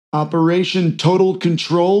Operation Total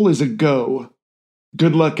Control is a go.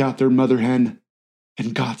 Good luck out there, Mother Hen,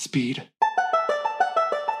 and Godspeed.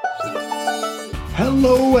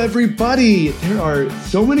 Hello, everybody. There are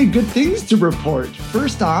so many good things to report.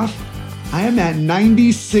 First off, I am at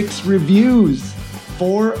 96 reviews,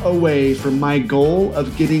 4 away from my goal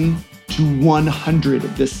of getting to 100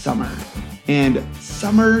 this summer. And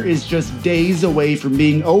summer is just days away from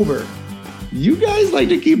being over. You guys like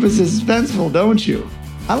to keep it suspenseful, don't you?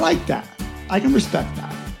 I like that. I can respect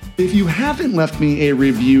that. If you haven't left me a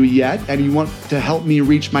review yet and you want to help me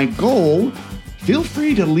reach my goal, feel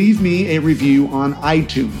free to leave me a review on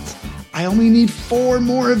iTunes. I only need 4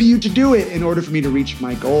 more of you to do it in order for me to reach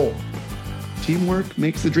my goal. Teamwork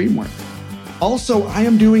makes the dream work. Also, I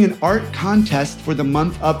am doing an art contest for the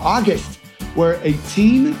month of August, where a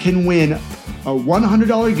teen can win a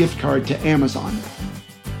 $100 gift card to Amazon.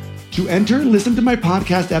 To enter, listen to my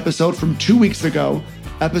podcast episode from 2 weeks ago,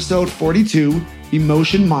 episode 42,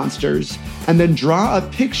 Emotion Monsters, and then draw a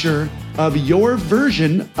picture of your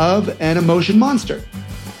version of an emotion monster.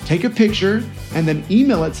 Take a picture and then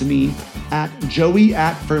email it to me at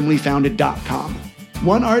joey@firmlyfounded.com.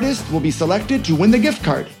 One artist will be selected to win the gift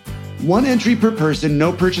card. 1 entry per person,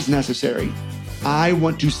 no purchase necessary. I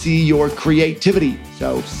want to see your creativity,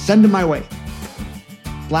 so send them my way.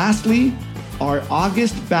 Lastly, our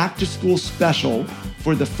August back to school special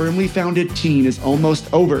for the Firmly Founded teen is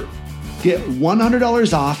almost over. Get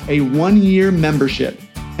 $100 off a 1-year membership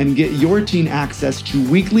and get your teen access to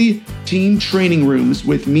weekly teen training rooms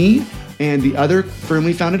with me and the other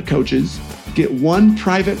Firmly Founded coaches. Get 1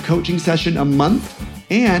 private coaching session a month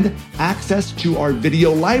and access to our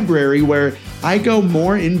video library where I go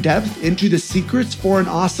more in depth into the secrets for an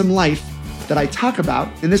awesome life that I talk about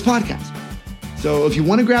in this podcast. So if you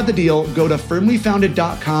want to grab the deal, go to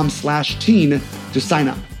firmlyfounded.com/teen to sign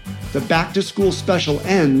up. The back to school special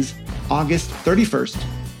ends August 31st,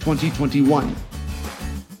 2021.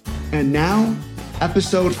 And now,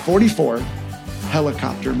 episode 44,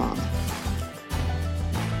 Helicopter Mom.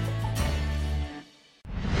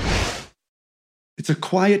 It's a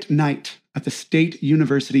quiet night at the State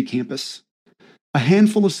University campus. A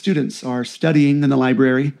handful of students are studying in the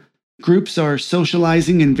library. Groups are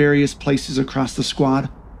socializing in various places across the squad.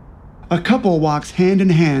 A couple walks hand in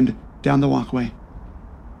hand down the walkway.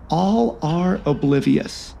 All are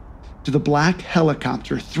oblivious to the black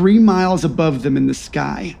helicopter 3 miles above them in the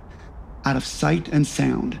sky, out of sight and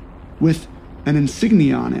sound, with an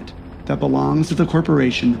insignia on it that belongs to the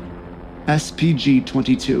corporation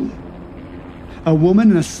SPG-22. A woman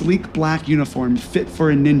in a sleek black uniform fit for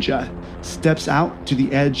a ninja steps out to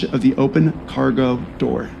the edge of the open cargo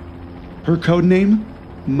door. Her codename,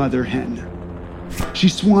 Mother Hen. She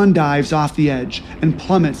swan dives off the edge and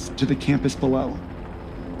plummets to the campus below.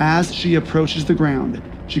 As she approaches the ground,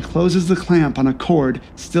 she closes the clamp on a cord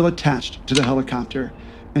still attached to the helicopter,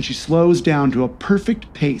 and she slows down to a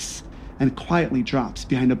perfect pace and quietly drops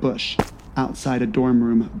behind a bush outside a dorm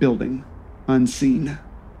room building, unseen.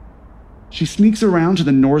 She sneaks around to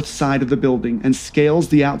the north side of the building and scales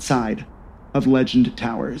the outside of Legend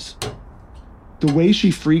Towers. The way she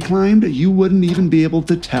free climbed, you wouldn't even be able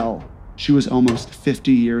to tell she was almost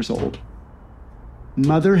 50 years old.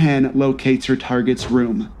 Mother Hen locates her target's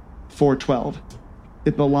room, 412.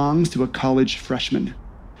 It belongs to a college freshman.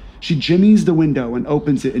 She jimmies the window and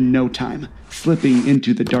opens it in no time, slipping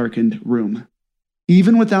into the darkened room.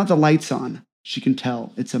 Even without the lights on, she can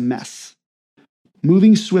tell it's a mess.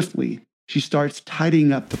 Moving swiftly, she starts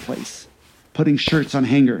tidying up the place, putting shirts on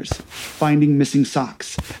hangers, finding missing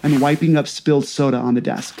socks, and wiping up spilled soda on the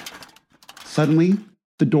desk. Suddenly,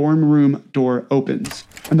 the dorm room door opens,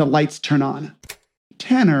 and the lights turn on.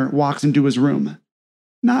 Tanner walks into his room,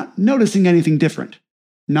 not noticing anything different.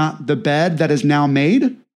 Not the bed that is now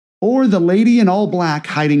made, or the lady in all black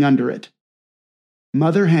hiding under it.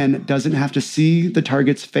 Mother Hen doesn't have to see the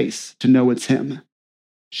target's face to know it's him.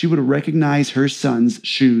 She would recognize her son's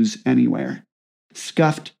shoes anywhere.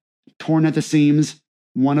 Scuffed, torn at the seams,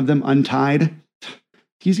 one of them untied.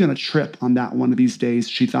 He's going to trip on that one of these days,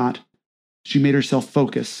 she thought. She made herself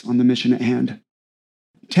focus on the mission at hand.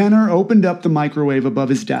 Tanner opened up the microwave above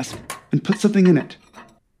his desk and put something in it.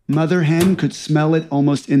 Mother Hen could smell it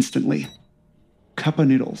almost instantly. Cup of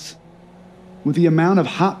noodles. With the amount of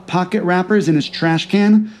Hot Pocket wrappers in his trash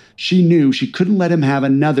can, she knew she couldn't let him have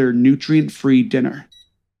another nutrient-free dinner.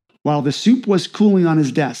 While the soup was cooling on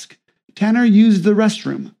his desk, Tanner used the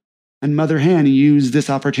restroom, and Mother Hen used this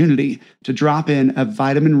opportunity to drop in a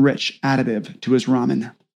vitamin-rich additive to his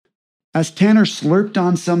ramen. As Tanner slurped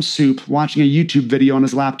on some soup watching a YouTube video on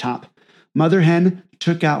his laptop, Mother Hen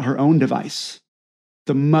took out her own device,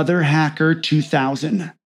 the Mother Hacker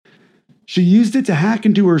 2000. She used it to hack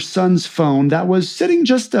into her son's phone that was sitting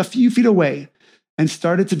just a few feet away and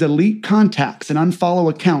started to delete contacts and unfollow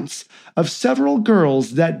accounts of several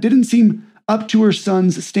girls that didn't seem up to her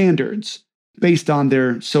son's standards based on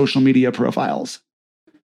their social media profiles.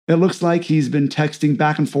 It looks like he's been texting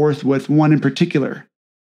back and forth with one in particular,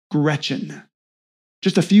 Gretchen.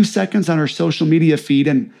 Just a few seconds on her social media feed,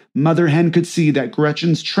 and Mother Hen could see that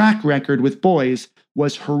Gretchen's track record with boys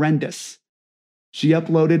was horrendous. She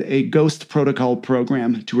uploaded a ghost protocol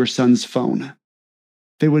program to her son's phone.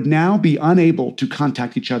 They would now be unable to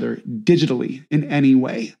contact each other digitally in any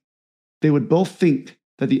way. They would both think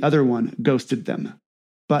that the other one ghosted them,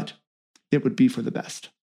 but it would be for the best.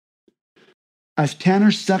 As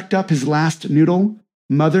Tanner sucked up his last noodle,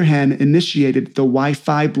 Mother Hen initiated the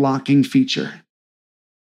Wi-Fi blocking feature.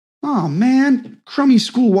 Oh man, crummy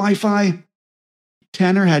school Wi-Fi.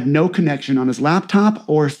 Tanner had no connection on his laptop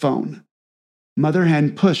or phone. Mother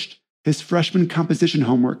Hen pushed his freshman composition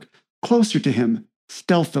homework closer to him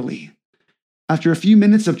stealthily. After a few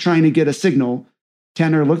minutes of trying to get a signal,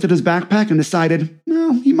 Tanner looked at his backpack and decided,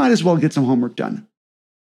 no, he might as well get some homework done.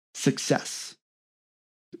 Success.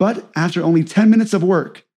 But after only 10 minutes of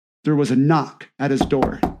work, there was a knock at his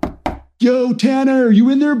door. Yo, Tanner, you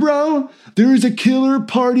in there, bro? There's a killer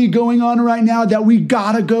party going on right now that we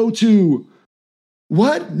gotta go to.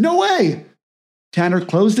 What? No way! Tanner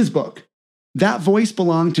closed his book. That voice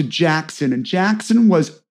belonged to Jackson, and Jackson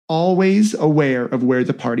was always aware of where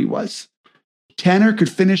the party was. Tanner could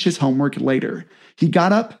finish his homework later. He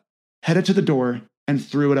got up, headed to the door, and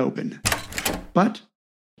threw it open. But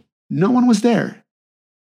no one was there.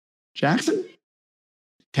 Jackson?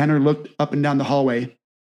 Tanner looked up and down the hallway.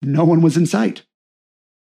 No one was in sight.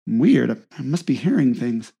 Weird, I must be hearing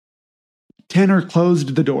things. Tanner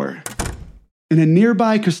closed the door. In a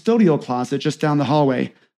nearby custodial closet just down the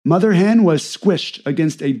hallway, Mother Hen was squished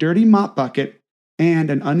against a dirty mop bucket and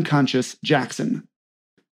an unconscious Jackson.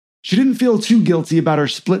 She didn't feel too guilty about her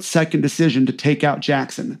split-second decision to take out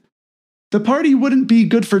Jackson. The party wouldn't be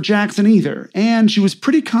good for Jackson either, and she was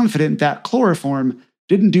pretty confident that chloroform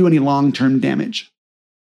didn't do any long-term damage.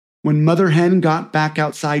 When Mother Hen got back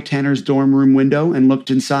outside Tanner's dorm room window and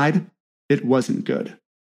looked inside, it wasn't good.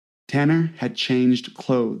 Tanner had changed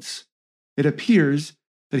clothes. It appears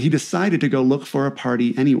that he decided to go look for a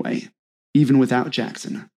party anyway, even without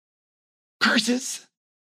Jackson. Curses!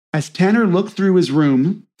 As Tanner looked through his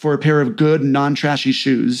room for a pair of good, non-trashy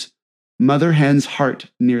shoes, Mother Hen's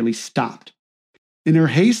heart nearly stopped. In her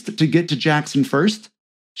haste to get to Jackson first,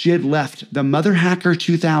 she had left the Mother Hacker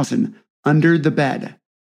 2000 under the bed,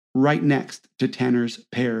 right next to Tanner's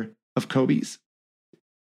pair of Kobe's.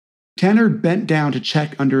 Tanner bent down to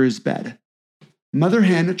check under his bed. Mother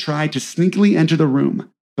Hen tried to sneakily enter the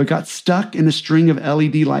room, but got stuck in a string of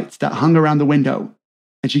LED lights that hung around the window,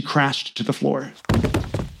 and she crashed to the floor.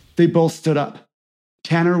 They both stood up.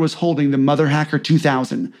 Tanner was holding the Mother Hacker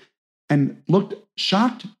 2000 and looked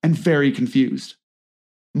shocked and very confused.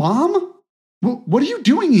 Mom? What are you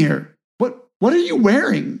doing here? What are you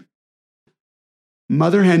wearing?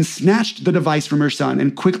 Mother Hen snatched the device from her son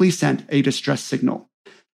and quickly sent a distress signal.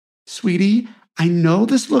 Sweetie, I know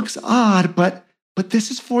this looks odd, but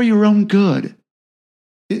this is for your own good.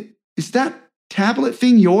 Is that tablet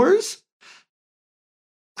thing yours?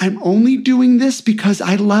 I'm only doing this because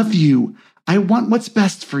I love you. I want what's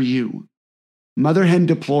best for you. Mother Hen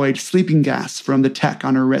deployed sleeping gas from the tech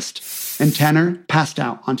on her wrist, and Tanner passed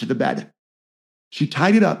out onto the bed. She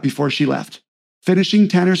tied it up before she left, finishing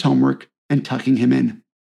Tanner's homework and tucking him in.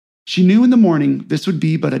 She knew in the morning this would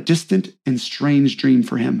be but a distant and strange dream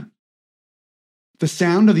for him. The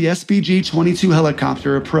sound of the SPG-22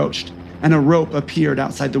 helicopter approached, and a rope appeared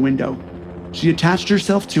outside the window. She attached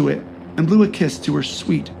herself to it and blew a kiss to her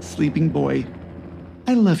sweet, sleeping boy.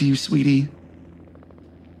 I love you, sweetie.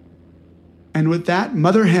 And with that,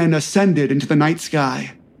 Mother Hen ascended into the night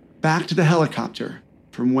sky, back to the helicopter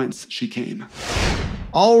from whence she came.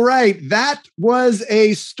 All right, that was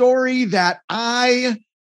a story that I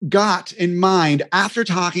got in mind after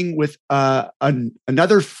talking with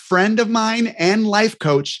another friend of mine and life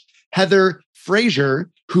coach, Heather Frazier,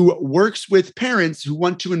 who works with parents who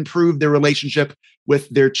want to improve their relationship with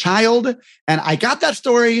their child. And I got that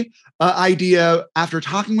story idea after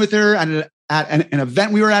talking with her at an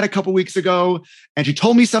event we were at a couple weeks ago. And she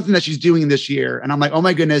told me something that she's doing this year. And I'm like, oh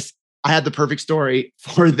my goodness, I had the perfect story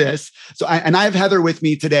for this. So I have Heather with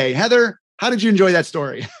me today. Heather, how did you enjoy that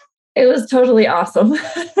story? It was totally awesome.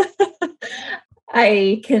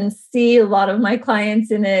 I can see a lot of my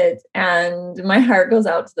clients in it, and my heart goes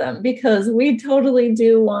out to them because we totally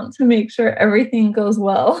do want to make sure everything goes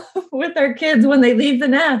well with our kids when they leave the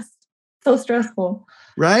nest. So stressful.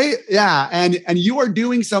 Right? Yeah. And you are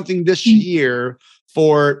doing something this year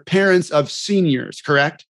for parents of seniors,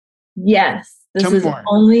 correct? Yes, Tell me more.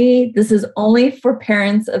 this is only for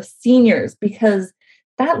parents of seniors, because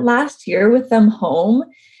that last year with them home,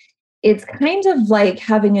 it's kind of like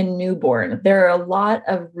having a newborn. There are a lot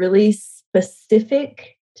of really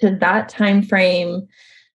specific to that time frame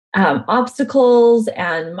obstacles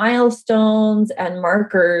and milestones and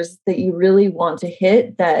markers that you really want to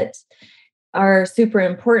hit that are super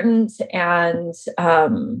important and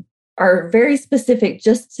are very specific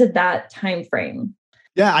just to that time frame.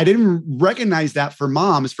 Yeah, I didn't recognize that for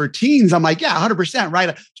moms. For teens, I'm like, yeah, 100%, right?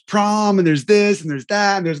 It's prom and there's this and there's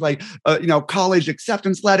that. And there's like, college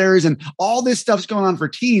acceptance letters and all this stuff's going on for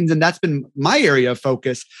teens. And that's been my area of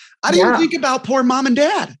focus. I didn't think about poor mom and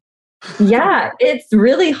dad. Yeah, it's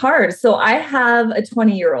really hard. So I have a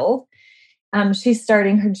 20-year-old. She's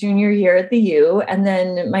starting her junior year at the U. And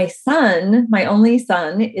then my son, my only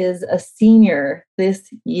son, is a senior this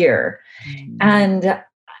year. And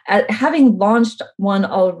having launched one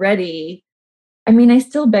already, I mean, I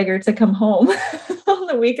still beg her to come home on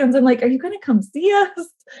the weekends. I'm like, are you going to come see us?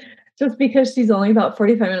 Just because she's only about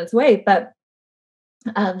 45 minutes away. But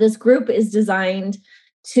this group is designed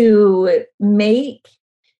to make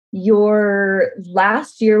your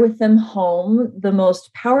last year with them home the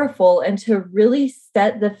most powerful, and to really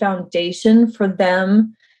set the foundation for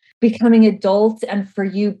them becoming adults and for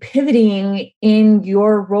you pivoting in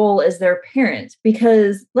your role as their parent.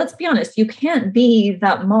 Because let's be honest, you can't be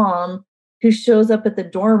that mom who shows up at the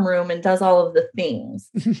dorm room and does all of the things.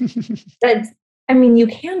 You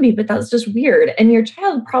can be, but that's just weird. And your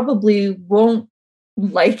child probably won't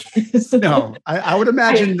like it. No, I would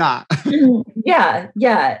imagine not. Yeah.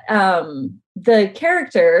 The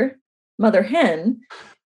character, Mother Hen,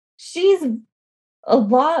 she's a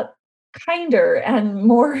lot kinder and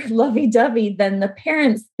more lovey-dovey than the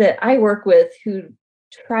parents that I work with who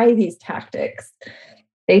try these tactics.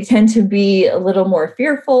 They tend to be a little more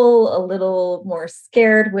fearful, a little more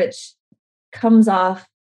scared, which comes off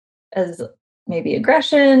as maybe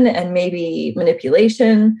aggression and maybe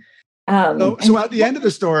manipulation. So at the end of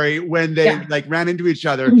the story, when they ran into each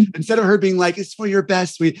other, instead of her being like, "It's for your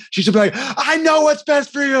best, sweet," she should be like, "I know what's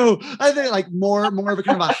best for you." I think like more of a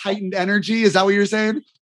kind of a heightened energy. Is that what you're saying?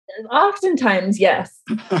 Oftentimes, yes.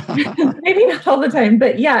 Maybe not all the time,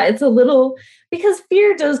 but yeah, it's a little, because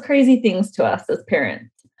fear does crazy things to us as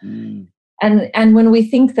parents. And when we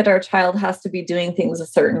think that our child has to be doing things a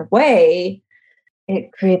certain way,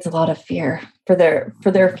 it creates a lot of fear for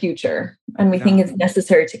their future. And we think it's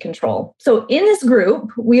necessary to control. So in this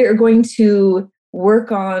group, we are going to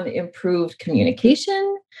work on improved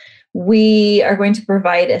communication. We are going to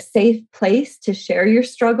provide a safe place to share your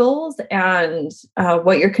struggles and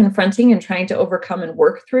what you're confronting and trying to overcome and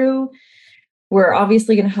work through. We're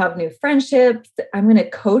obviously going to have new friendships. I'm going to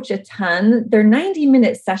coach a ton. They're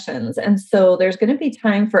 90-minute sessions. And so there's going to be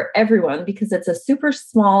time for everyone, because it's a super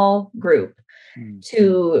small group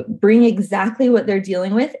to bring exactly what they're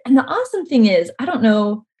dealing with. And the awesome thing is, I don't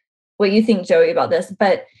know what you think, Joey, about this,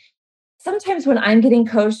 but sometimes when I'm getting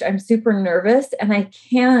coached, I'm super nervous and I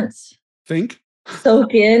can't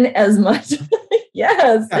soak in as much.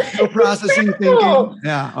 Yes. No processing, thinking.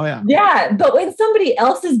 Yeah. Oh, yeah. Yeah. But when somebody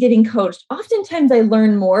else is getting coached, oftentimes I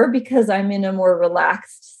learn more because I'm in a more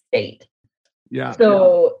relaxed state. Yeah.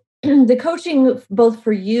 So the coaching, both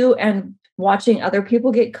for you and watching other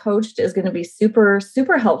people get coached, is going to be super,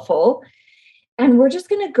 super helpful. And we're just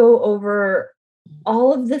going to go over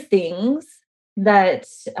all of the things that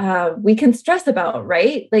we can stress about,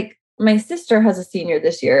 right? Like my sister has a senior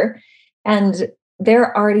this year, and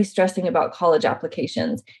they're already stressing about college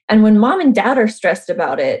applications. And when mom and dad are stressed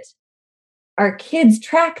about it, our kids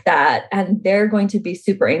track that and they're going to be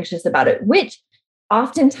super anxious about it, which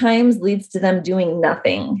oftentimes leads to them doing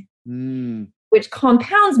nothing. Which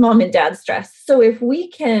compounds mom and dad's stress. So if we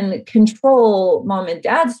can control mom and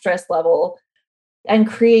dad's stress level and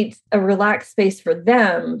create a relaxed space for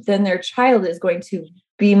them, then their child is going to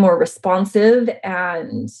be more responsive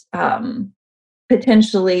and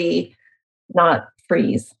potentially not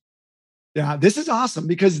freeze. Yeah, this is awesome,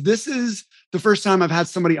 because this is the first time I've had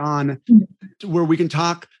somebody on where we can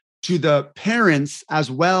talk to the parents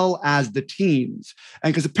as well as the teens.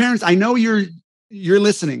 And because the parents, I know you're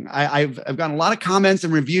listening. I've gotten a lot of comments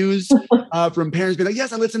and reviews from parents being like,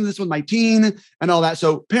 yes, I listened to this with my teen and all that.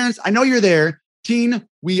 So parents, I know you're there. Teen,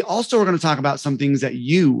 we also are going to talk about some things that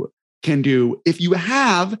you can do if you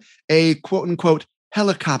have a quote unquote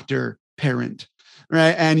helicopter parent,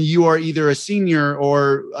 right? And you are either a senior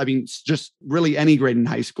or, just really any grade in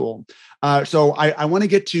high school. So I want to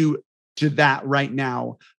get to that right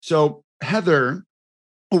now. So Heather,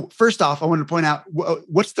 Oh, first off, I wanted to point out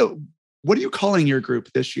what are you calling your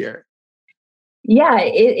group this year? Yeah,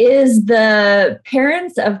 it is the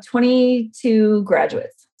parents of 22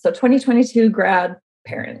 graduates. So 2022 grad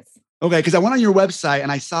parents. Okay, because I went on your website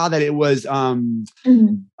and I saw that it was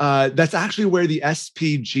that's actually where the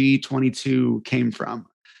SPG 22 came from.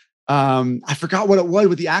 I forgot what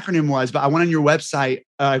the acronym was, but I went on your website,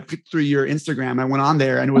 clicked through your Instagram. I went on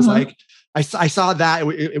there and it was like, I saw that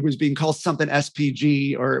it was being called something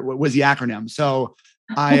SPG, or what was the acronym. So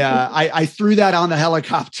I threw that on the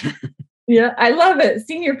helicopter. Yeah, I love it.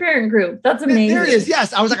 Senior parent group. That's amazing. There it is.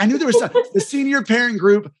 Yes. I was like, I knew there was the senior parent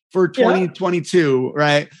group for 2022,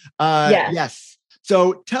 right? Yes.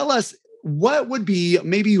 So tell us, what would be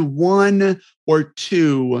maybe one or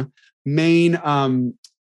two main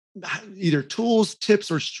either tools, tips,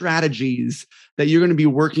 or strategies that you're going to be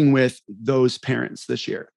working with those parents this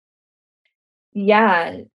year?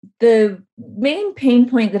 Yeah, the main pain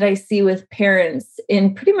point that I see with parents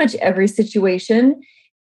in pretty much every situation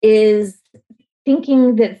is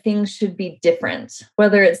thinking that things should be different,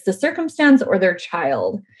 whether it's the circumstance or their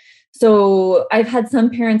child. So I've had some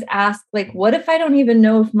parents ask, like, what if I don't even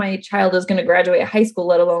know if my child is going to graduate high school,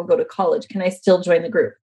 let alone go to college? Can I still join the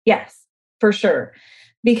group? Yes, for sure.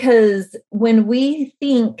 Because when we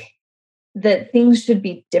think that things should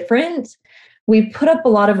be different, we put up a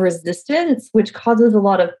lot of resistance, which causes a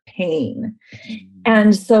lot of pain.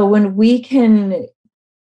 And so when we can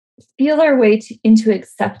feel our way into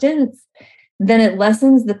acceptance, then it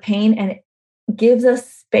lessens the pain and it gives us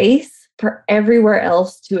space for everywhere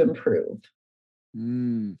else to improve.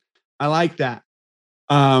 I like that.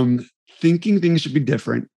 Thinking things should be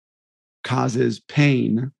different causes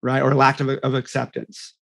pain, right? Or lack of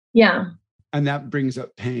acceptance. Yeah. And that brings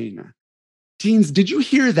up pain. Teens, did you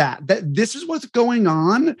hear that? That this is what's going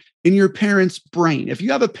on in your parent's brain. If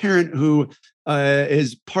you have a parent who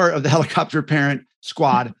is part of the helicopter parent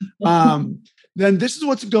squad, then this is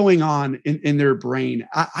what's going on in their brain.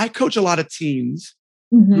 I coach a lot of teens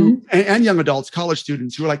who, and young adults, college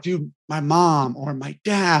students who are like, dude, my mom or my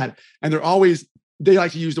dad, and they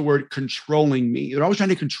like to use the word controlling me. They're always trying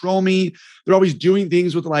to control me. They're always doing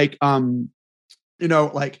things with like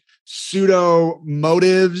pseudo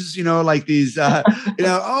motives, like these,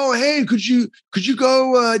 oh, hey, could you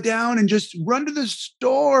go down and just run to the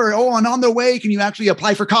store? Oh, and on the way, can you actually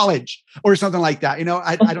apply for college or something like that?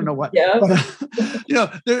 I don't know what, but,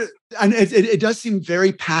 and it does seem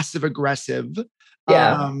very passive aggressive.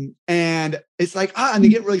 Yeah. And it's like, and they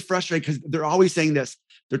get really frustrated because they're always saying this.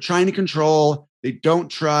 They're trying to control. They don't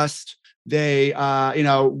trust. They,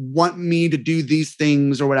 want me to do these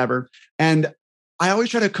things or whatever. And I always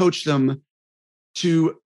try to coach them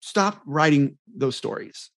to stop writing those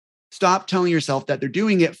stories. Stop telling yourself that they're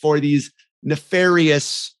doing it for these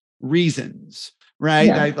nefarious reasons, right?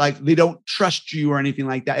 Yeah. Like they don't trust you or anything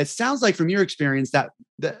like that. It sounds like from your experience that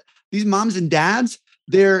these moms and dads,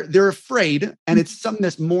 they're afraid, and it's something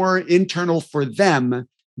that's more internal for them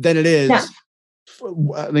than it is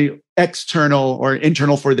external or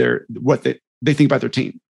internal for what they think about their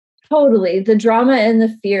teen. Totally. The drama and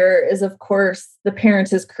the fear is, of course, the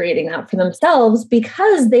parent is creating that for themselves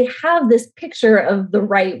because they have this picture of the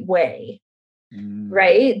right way,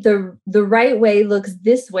 right? The right way looks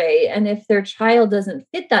this way. And if their child doesn't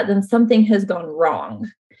fit that, then something has gone wrong.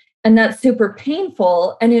 And that's super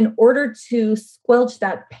painful. And in order to squelch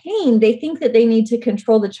that pain, they think that they need to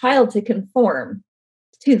control the child to conform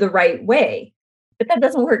to the right way. But that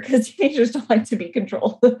doesn't work because teenagers don't like to be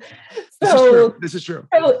controlled. This is true.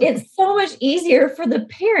 So it's so much easier for the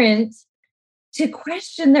parent to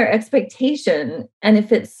question their expectation and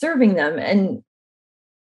if it's serving them.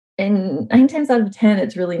 And 9 times out of 10,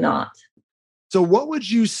 it's really not. So what would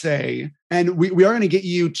you say? And we are going to get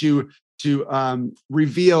you to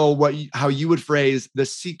reveal how you would phrase the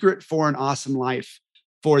secret for an awesome life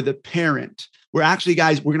for the parent. We're actually,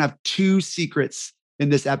 guys, we're going to have 2 secrets in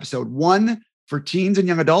this episode. One for teens and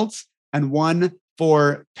young adults, and one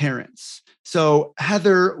for parents. So,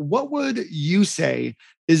 Heather, what would you say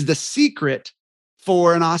is the secret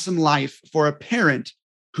for an awesome life for a parent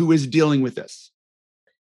who is dealing with this?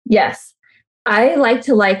 Yes. I like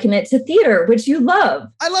to liken it to theater, which you love.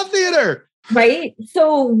 I love theater. Right?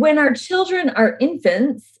 So when our children are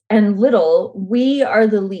infants and little, we are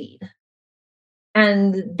the lead.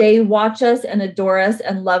 And they watch us and adore us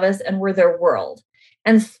and love us, and we're their world.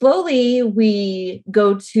 And slowly we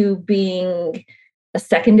go to being a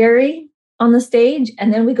secondary on the stage,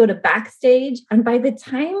 and then we go to backstage. And by the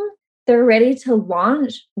time they're ready to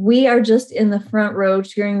launch, we are just in the front row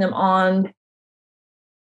cheering them on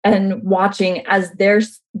and watching as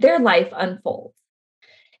their life unfolds.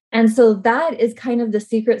 And so that is kind of the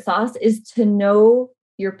secret sauce, is to know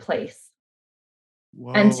your place.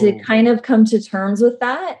 Whoa. And to kind of come to terms with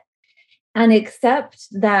that and accept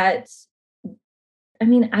that. I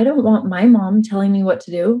mean, I don't want my mom telling me what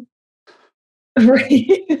to do. Right?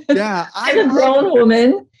 Yeah. I'm a grown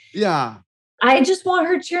woman. Yeah. I just want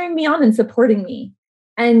her cheering me on and supporting me,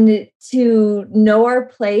 and to know our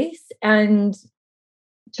place and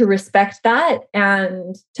to respect that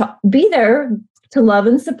and to be there to love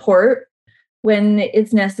and support when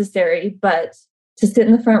it's necessary, but to sit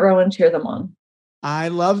in the front row and cheer them on. I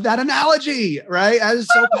love that analogy, right? That is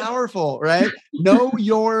so powerful, right? Know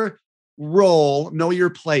your role, know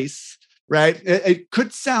your place, right? It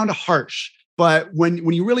could sound harsh, but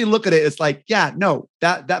when you really look at it, it's like, yeah, no,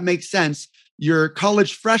 that makes sense. Your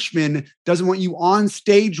college freshman doesn't want you on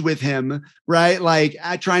stage with him, right? Like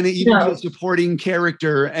trying to even be a supporting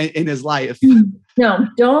character in his life. No,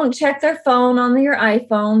 don't check their phone on your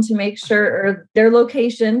iPhone to make sure, or their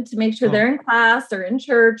location to make sure they're in class or in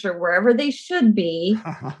church or wherever they should be.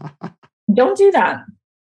 Don't do that.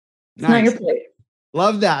 It's not your place.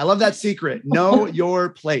 Love that. I love that secret. Know your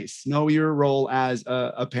place. Know your role as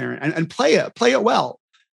a parent and play it well,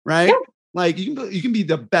 right? Yeah. Like you can be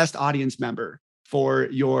the best audience member for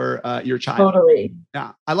your child. Totally.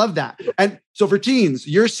 Yeah, I love that. And so for teens,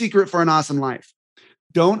 your secret for an awesome life: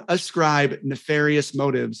 don't ascribe nefarious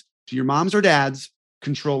motives to your mom's or dad's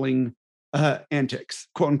controlling antics,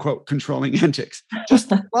 quote unquote, controlling antics.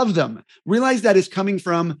 Just love them. Realize that is coming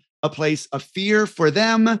from a place of fear for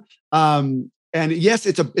them. And yes,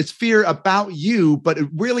 it's fear about you, but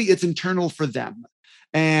it's internal for them.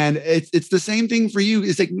 And it's the same thing for you.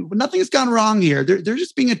 It's like nothing has gone wrong here. They're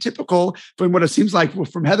just being a typical, from what it seems like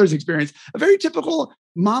from Heather's experience, a very typical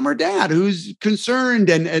mom or dad who's concerned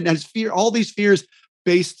and has fear, all these fears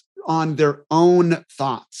based on their own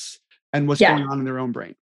thoughts and what's going on in their own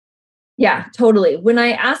brain. Yeah, totally. When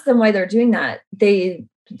I ask them why they're doing that, they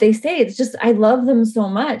say it's just, I love them so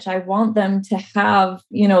much. I want them to have,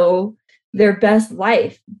 their best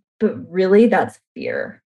life. But really, that's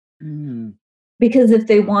fear. Mm. Because if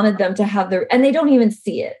they wanted them to have and they don't even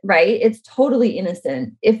see it, right? It's totally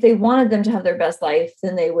innocent. If they wanted them to have their best life,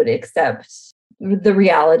 then they would accept the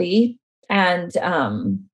reality and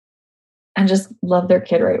just love their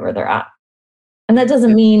kid right where they're at. And that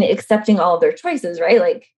doesn't mean accepting all of their choices, right?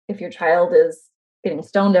 Like if your child is getting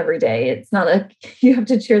stoned every day, it's not you have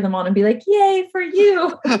to cheer them on and be like, yay for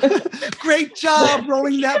you. Great job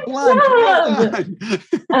rolling that blunt.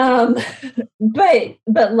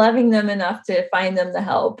 But loving them enough to find them the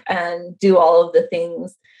help and do all of the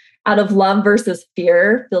things out of love versus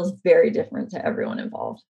fear feels very different to everyone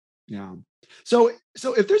involved. Yeah. So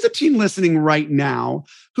if there's a teen listening right now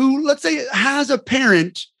who, let's say, has a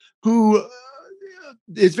parent who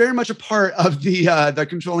is very much a part of the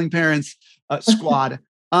controlling parents squad,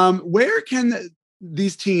 where can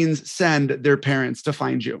these teens send their parents to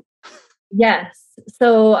find you? Yes.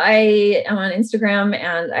 So I am on Instagram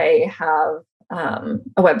and I have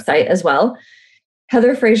a website as well.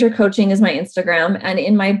 Heather Fraser Coaching is my Instagram. And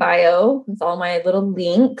in my bio, with all my little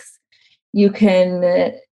links, you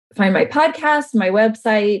can find my podcast, my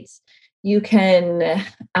website. You can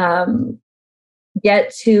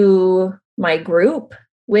get to my group,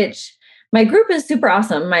 which my group is super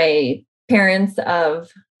awesome. My parents of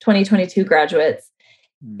 2022 graduates.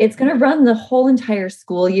 It's going to run the whole entire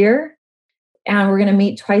school year. And we're going to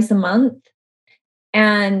meet twice a month.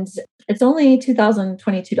 And it's only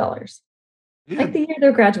 $2,022. Like the year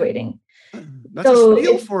they're graduating. That's a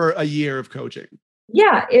steal for a year of coaching.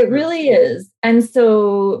 Yeah, it really is. And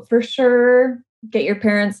so for sure, get your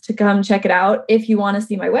parents to come check it out. If you want to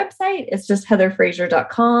see my website, it's just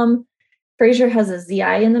heatherfraser.com. Fraser has a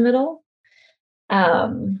ZI in the middle.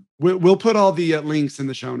 We'll put all the links in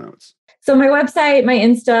the show notes. So my website, my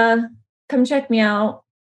Insta, come check me out.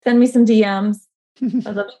 Send me some DMs.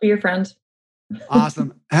 I'd love to be your friend.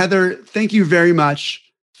 Awesome. Heather, thank you very much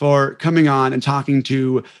for coming on and talking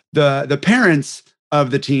to the parents of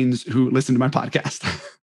the teens who listen to my podcast.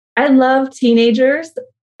 I love teenagers,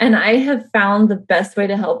 and I have found the best way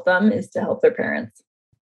to help them is to help their parents.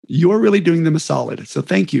 You're really doing them a solid. So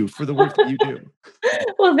thank you for the work that you do.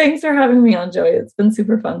 Well, thanks for having me on, Joey. It's been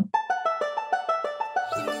super fun.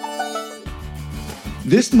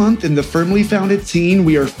 This month in the Firmly Founded Teen,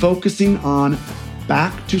 we are focusing on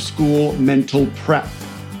back to school mental prep.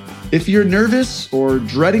 If you're nervous or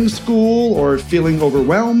dreading school or feeling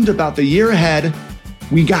overwhelmed about the year ahead,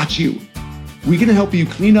 we got you. We can help you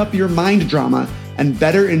clean up your mind drama and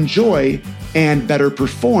better enjoy and better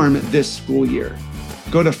perform this school year.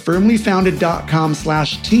 Go to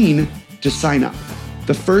firmlyfounded.com/teen to sign up.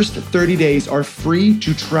 The first 30 days are free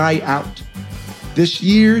to try out. This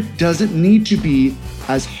year doesn't need to be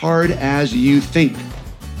as hard as you think.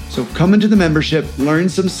 So come into the membership, learn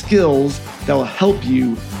some skills that will help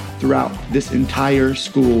you throughout this entire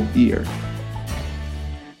school year.